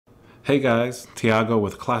Hey guys, Tiago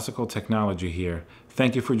with Classical Technology here.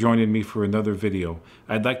 Thank you for joining me for another video.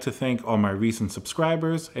 I'd like to thank all my recent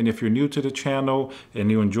subscribers, and if you're new to the channel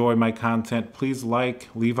and you enjoy my content, please like,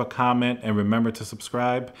 leave a comment, and remember to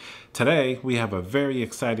subscribe. Today, we have a very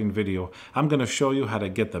exciting video. I'm going to show you how to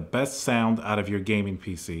get the best sound out of your gaming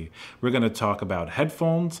PC. We're going to talk about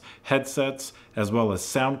headphones, headsets, as well as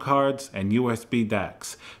sound cards and USB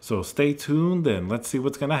DACs. So stay tuned and let's see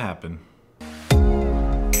what's going to happen.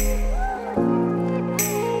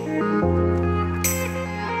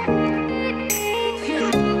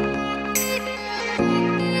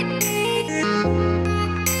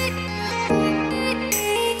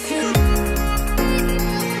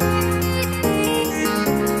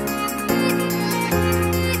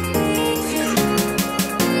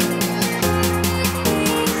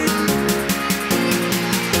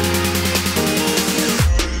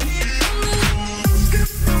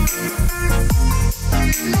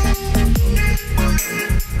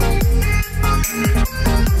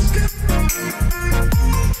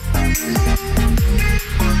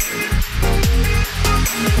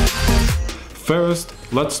 First,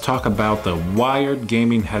 let's talk about the wired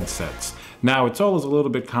gaming headsets. Now, it's always a little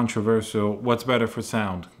bit controversial. What's better for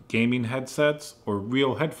sound, gaming headsets or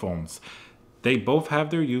real headphones? They both have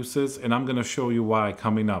their uses, and I'm going to show you why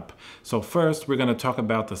coming up. So first, we're going to talk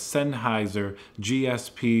about the Sennheiser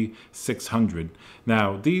GSP 600.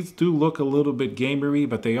 Now, these do look a little bit gamery,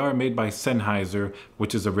 but they are made by Sennheiser,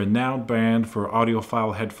 which is a renowned brand for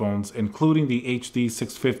audiophile headphones, including the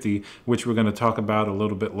HD650, which we're going to talk about a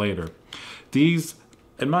little bit later. These,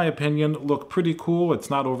 in my opinion, look pretty cool. It's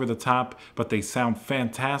not over the top, but they sound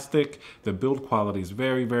fantastic. The build quality is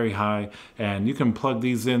very, very high, and you can plug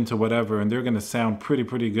these into whatever, and they're going to sound pretty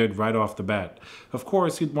good right off the bat. Of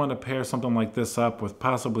course, you'd want to pair something like this up with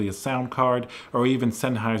possibly a sound card or even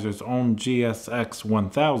Sennheiser's own GSX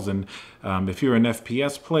 1000. If you're an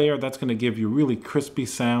FPS player, that's going to give you really crispy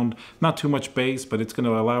sound, not too much bass, but it's going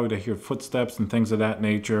to allow you to hear footsteps and things of that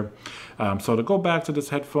nature. So to go back to this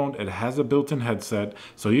headphone, it has a built-in headset,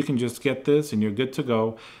 so you can just get this and you're good to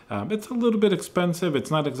go. It's a little bit expensive.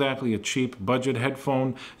 It's not exactly a cheap budget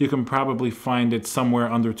headphone. You can probably find it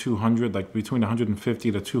somewhere under $200, like between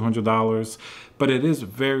 $150 to $200. But it is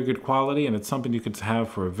very good quality, and it's something you could have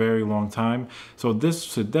for a very long time. So this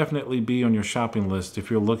should definitely be on your shopping list if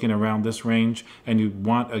you're looking around this range and you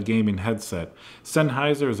want a gaming headset.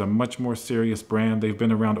 Sennheiser is a much more serious brand. They've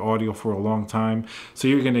been around audio for a long time, so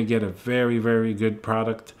you're going to get a very good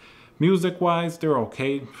product. Music-wise, they're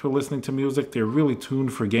okay for listening to music. They're really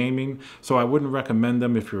tuned for gaming, so I wouldn't recommend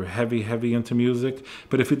them if you're heavy into music.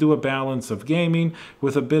 But if you do a balance of gaming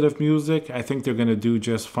with a bit of music, I think they're going to do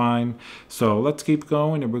just fine. So let's keep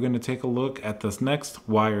going, and we're going to take a look at this next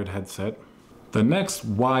wired headset. The next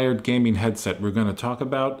wired gaming headset we're going to talk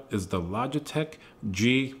about is the Logitech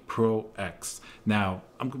G Pro X. Now,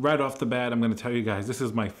 right off the bat, I'm going to tell you guys, this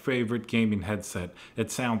is my favorite gaming headset.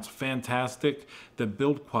 It sounds fantastic. The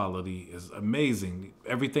build quality is amazing.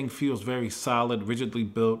 Everything feels very solid, rigidly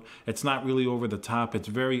built. It's not really over the top. It's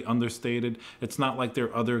very understated. It's not like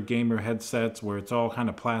their other gamer headsets where it's all kind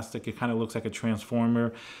of plastic. It kind of looks like a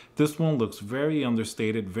transformer. This one looks very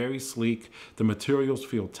understated, very sleek. The materials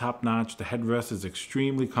feel top-notch. The headrest is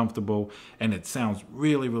extremely comfortable, and it sounds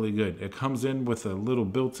really good. It comes in with a little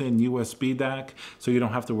built-in USB DAC, so you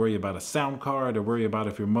don't have to worry about a sound card or worry about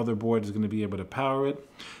if your motherboard is going to be able to power it.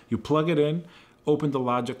 You plug it in, open the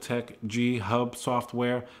Logitech G Hub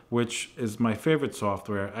software, which is my favorite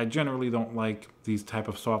software. I generally don't like these type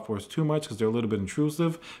of softwares too much because they're a little bit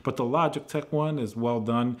intrusive, but the Logitech one is well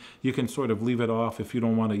done. You can sort of leave it off if you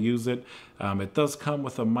don't want to use it. It does come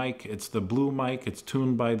with a mic. It's the Blue mic. It's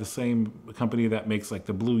tuned by the same company that makes like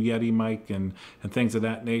the Blue Yeti mic and things of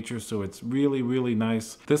that nature, so it's really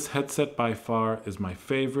nice. This headset by far is my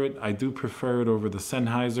favorite. I do prefer it over the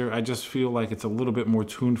Sennheiser. I just feel like it's a little bit more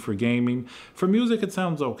tuned for gaming. For music, it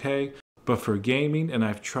sounds okay. But for gaming, and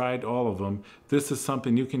I've tried all of them, this is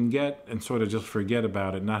something you can get and sort of just forget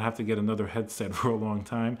about it, not have to get another headset for a long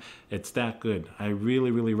time. It's that good. I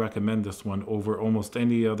really recommend this one over almost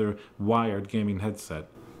any other wired gaming headset.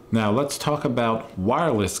 Now let's talk about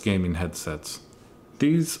wireless gaming headsets.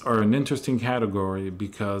 These are an interesting category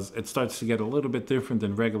because it starts to get a little bit different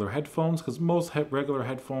than regular headphones, because most regular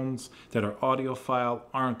headphones that are audiophile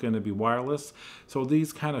aren't going to be wireless. So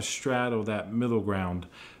these kind of straddle that middle ground.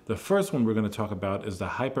 The first one we're going to talk about is the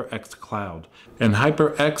HyperX Cloud. And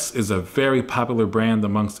HyperX is a very popular brand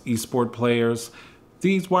amongst esports players.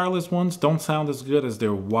 These wireless ones don't sound as good as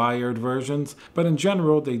their wired versions, but in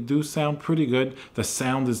general, they do sound pretty good. The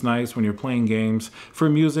sound is nice when you're playing games. For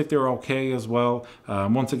music, they're okay as well.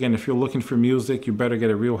 Once again, if you're looking for music, you better get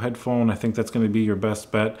a real headphone. I think that's going to be your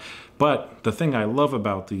best bet. But the thing I love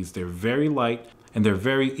about these, they're very light, and they're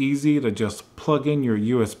very easy to just plug in your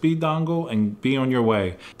USB dongle and be on your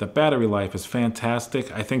way. The battery life is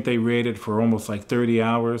fantastic. I think they rated for almost like 30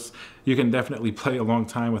 hours. You can definitely play a long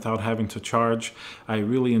time without having to charge. I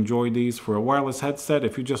really enjoy these. For a wireless headset,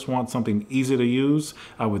 if you just want something easy to use,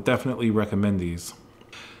 I would definitely recommend these.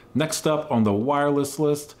 Next up on the wireless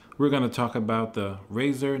list, we're going to talk about the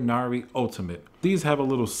Razer Nari Ultimate. These have a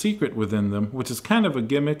little secret within them, which is kind of a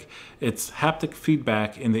gimmick. It's haptic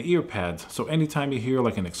feedback in the ear pads. So anytime you hear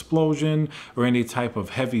like an explosion or any type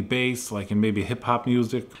of heavy bass, like in maybe hip hop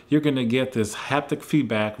music, you're going to get this haptic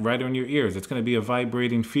feedback right on your ears. It's going to be a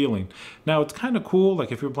vibrating feeling. Now it's kind of cool,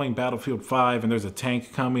 like if you're playing Battlefield 5 and there's a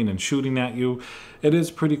tank coming and shooting at you, it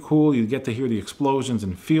is pretty cool. You get to hear the explosions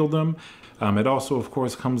and feel them. It also, of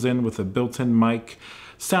course, comes in with a built-in mic.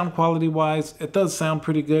 Sound quality wise, it does sound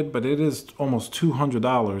pretty good, but it is almost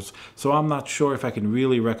 $200, so I'm not sure if I can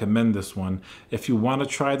really recommend this one. If you want to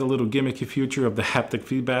try the little gimmicky feature of the haptic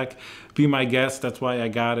feedback, be my guest. That's why I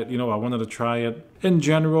got it. I wanted to try it. In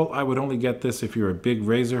general, I would only get this if you're a big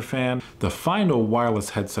Razer fan. The final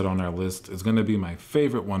wireless headset on our list is going to be my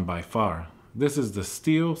favorite one by far. This is the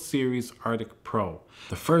SteelSeries Arctic Pro.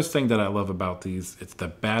 The first thing that I love about these, it's the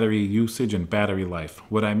battery usage and battery life.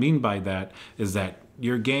 What I mean by that is that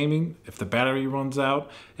you're gaming, if the battery runs out,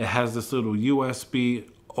 it has this little USB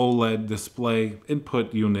OLED display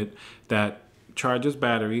input unit that charges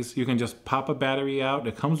batteries. You can just pop a battery out.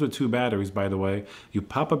 It comes with 2 batteries, by the way. You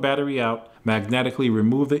pop a battery out, magnetically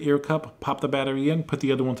remove the ear cup, pop the battery in, put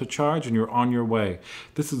the other one to charge, and you're on your way.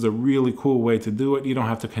 This is a really cool way to do it. You don't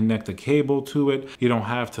have to connect a cable to it. You don't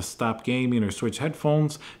have to stop gaming or switch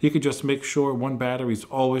headphones. You could just make sure one battery is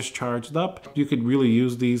always charged up. You could really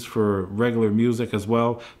use these for regular music as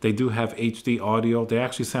well. They do have HD audio. They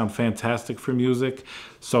actually sound fantastic for music.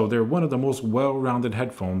 So they're one of the most well-rounded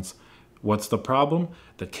headphones. What's the problem?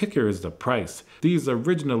 The kicker is the price. These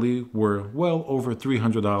originally were well over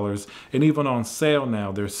 $300, and even on sale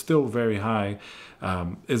now, they're still very high.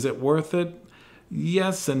 Is it worth it?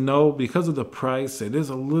 Yes and no. Because of the price, it is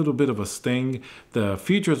a little bit of a sting. The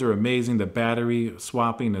features are amazing. The battery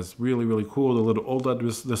swapping is really, really cool. The little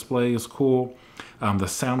OLED display is cool. The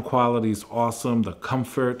sound quality is awesome. The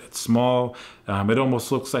comfort, it's small. It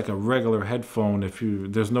almost looks like a regular headphone if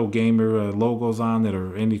there's no gamer logos on it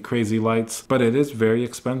or any crazy lights. But it is very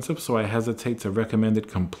expensive, so I hesitate to recommend it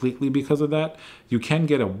completely because of that. You can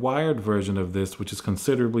get a wired version of this, which is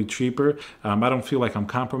considerably cheaper. I don't feel like I'm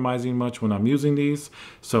compromising much when I'm using these,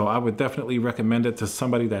 so I would definitely recommend it to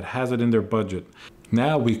somebody that has it in their budget.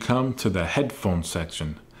 Now we come to the headphone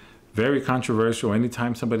section. Very controversial.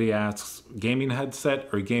 Anytime somebody asks gaming headset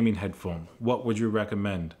or gaming headphone, what would you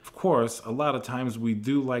recommend? Of course, a lot of times we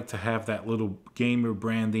do like to have that little gamer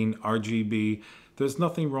branding, RGB. There's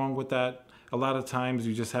nothing wrong with that. A lot of times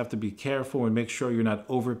you just have to be careful and make sure you're not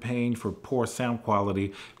overpaying for poor sound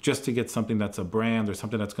quality just to get something that's a brand or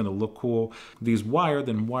something that's going to look cool. These wired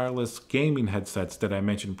and wireless gaming headsets that I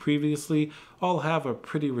mentioned previously all have a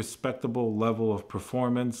pretty respectable level of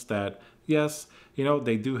performance that, yes,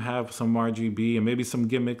 they do have some RGB and maybe some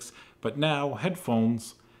gimmicks, but now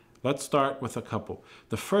headphones, let's start with a couple.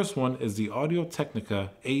 The first one is the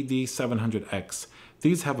Audio-Technica AD700X.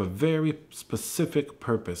 These have a very specific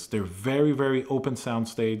purpose. They're very, very open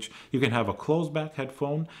soundstage. You can have a closed back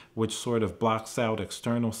headphone, which sort of blocks out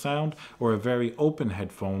external sound, or a very open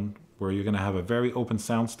headphone, where you're going to have a very open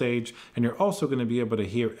soundstage, and you're also going to be able to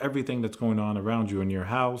hear everything that's going on around you in your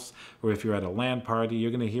house, or if you're at a LAN party, you're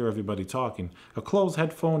going to hear everybody talking. A closed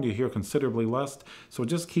headphone, you hear considerably less, so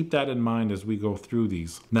just keep that in mind as we go through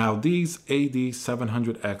these. Now, these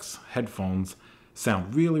AD700X headphones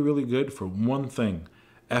sound really, really good for one thing: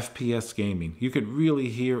 FPS gaming. You could really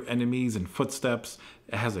hear enemies and footsteps.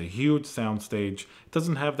 It has a huge soundstage. It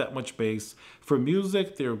doesn't have that much bass. For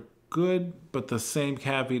music, they're good, but the same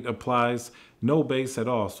caveat applies. No bass at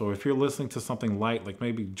all. So if you're listening to something light, like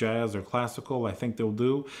maybe jazz or classical, I think they'll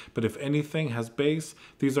do. But if anything has bass,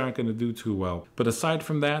 these aren't going to do too well. But aside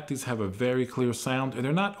from that, these have a very clear sound, and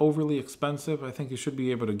they're not overly expensive. I think you should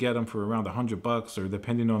be able to get them for around $100 or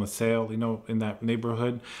depending on the sale, in that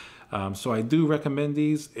neighborhood. So I do recommend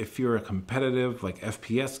these if you're a competitive like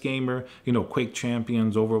FPS gamer, you know, Quake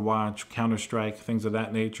Champions, Overwatch, Counter-Strike, things of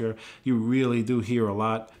that nature. You really do hear a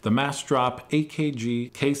lot. The Massdrop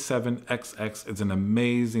AKG K7xx is an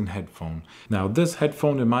amazing headphone. Now this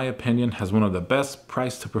headphone, in my opinion, has one of the best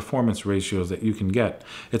price to performance ratios that you can get.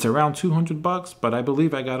 It's around 200 bucks, but I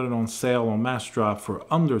believe I got it on sale on Massdrop for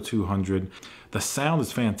under 200. The sound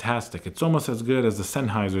is fantastic. It's almost as good as the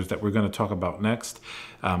Sennheisers that we're going to talk about next.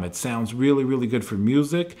 It sounds really, really good for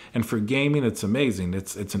music, and for gaming, it's amazing.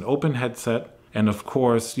 It's an open headset. And of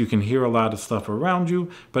course, you can hear a lot of stuff around you,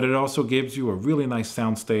 but it also gives you a really nice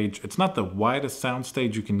soundstage. It's not the widest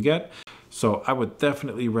soundstage you can get, so I would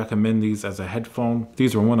definitely recommend these as a headphone.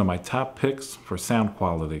 These are one of my top picks for sound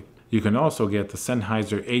quality. You can also get the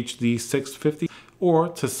Sennheiser HD650, or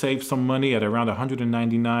to save some money at around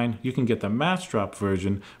 $199, you can get the Massdrop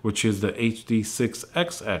version, which is the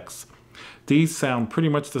HD6xx. These sound pretty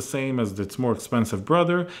much the same as its more expensive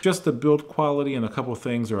brother, just the build quality and a couple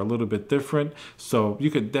things are a little bit different, so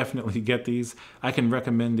you could definitely get these. I can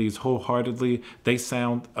recommend these wholeheartedly. They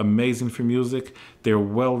sound amazing for music. They're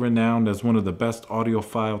well renowned as one of the best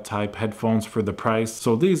audiophile type headphones for the price.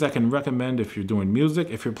 So these I can recommend if you're doing music.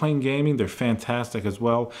 If you're playing gaming, they're fantastic as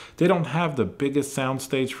well. They don't have the biggest sound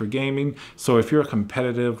stage for gaming, so if you're a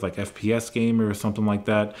competitive like FPS gamer or something like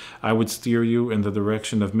that, I would steer you in the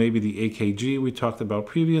direction of maybe the AKG we talked about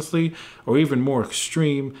previously, or even more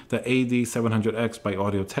extreme, the AD700X by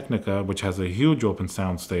Audio-Technica, which has a huge open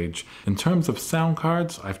sound stage. In terms of sound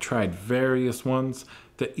cards, I've tried various ones.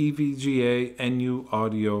 The EVGA NU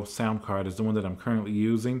Audio sound card is the one that I'm currently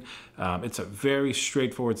using. It's a very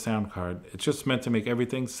straightforward sound card. It's just meant to make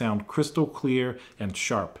everything sound crystal clear and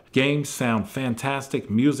sharp. Games sound fantastic.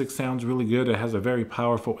 Music sounds really good. It has a very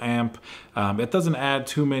powerful amp. It doesn't add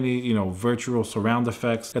too many, virtual surround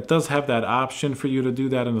effects. It does have that option for you to do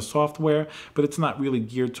that in the software, but it's not really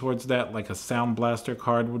geared towards that like a Sound Blaster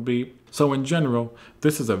card would be. So in general,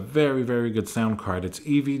 this is a very, very good sound card. It's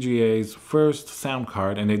EVGA's first sound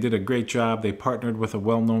card, and they did a great job. They partnered with a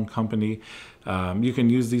well-known company. You can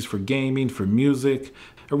use these for gaming, for music.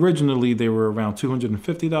 Originally, they were around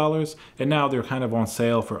 $250, and now they're kind of on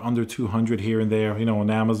sale for under $200 here and there, on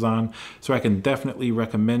Amazon. So I can definitely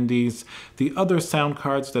recommend these. The other sound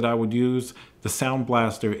cards that I would use, the Sound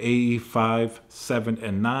Blaster AE5, 7,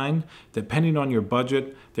 and 9. Depending on your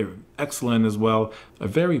budget, they're excellent as well. A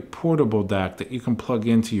very portable DAC that you can plug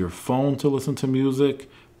into your phone to listen to music,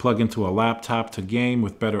 plug into a laptop to game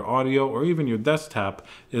with better audio, or even your desktop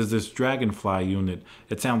is this Dragonfly unit.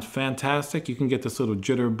 It sounds fantastic. You can get this little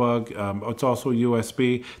jitterbug. It's also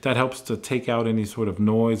USB. That helps to take out any sort of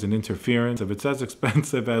noise and interference if it's as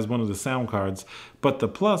expensive as one of the sound cards. But the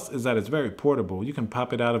plus is that it's very portable. You can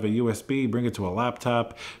pop it out of a USB, bring it to a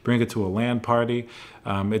laptop, bring it to a LAN party.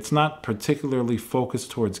 It's not particularly focused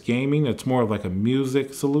towards gaming. It's more of like a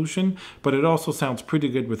music solution, but it also sounds pretty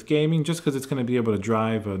good with gaming just because it's going to be able to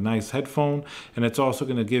drive a nice headphone, and it's also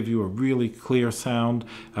going to give you a really clear sound.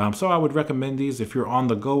 So I would recommend these if you're on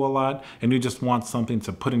the go a lot and you just want something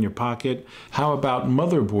to put in your pocket. How about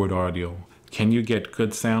motherboard audio? Can you get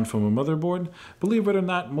good sound from a motherboard? Believe it or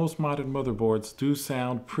not, most modern motherboards do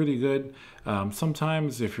sound pretty good.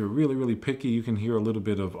 Sometimes if you're really, really picky, you can hear a little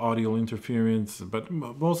bit of audio interference, but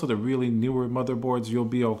most of the really newer motherboards, you'll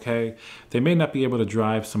be okay. They may not be able to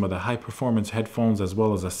drive some of the high performance headphones as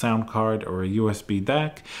well as a sound card or a USB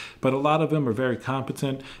DAC, but a lot of them are very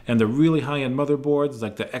competent. And the really high-end motherboards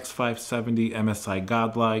like the X570 MSI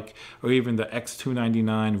Godlike, or even the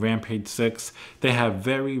X299 Rampage 6, they have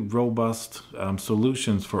very robust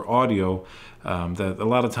solutions for audio. That a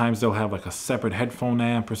lot of times they'll have like a separate headphone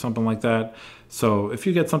amp or something like that. So if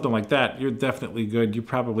you get something like that, you're definitely good. You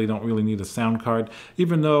probably don't really need a sound card.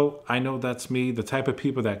 Even though I know that's me, the type of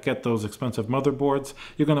people that get those expensive motherboards,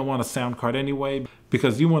 you're going to want a sound card anyway,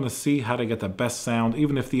 because you want to see how to get the best sound,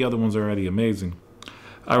 even if the other one's already amazing.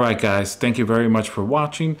 Alright guys, thank you very much for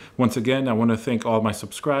watching. Once again, I want to thank all my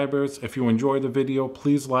subscribers. If you enjoyed the video,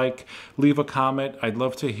 please leave a comment. I'd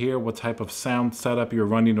love to hear what type of sound setup you're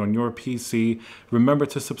running on your PC. Remember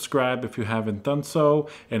to subscribe if you haven't done so,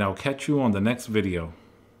 and I'll catch you on the next video.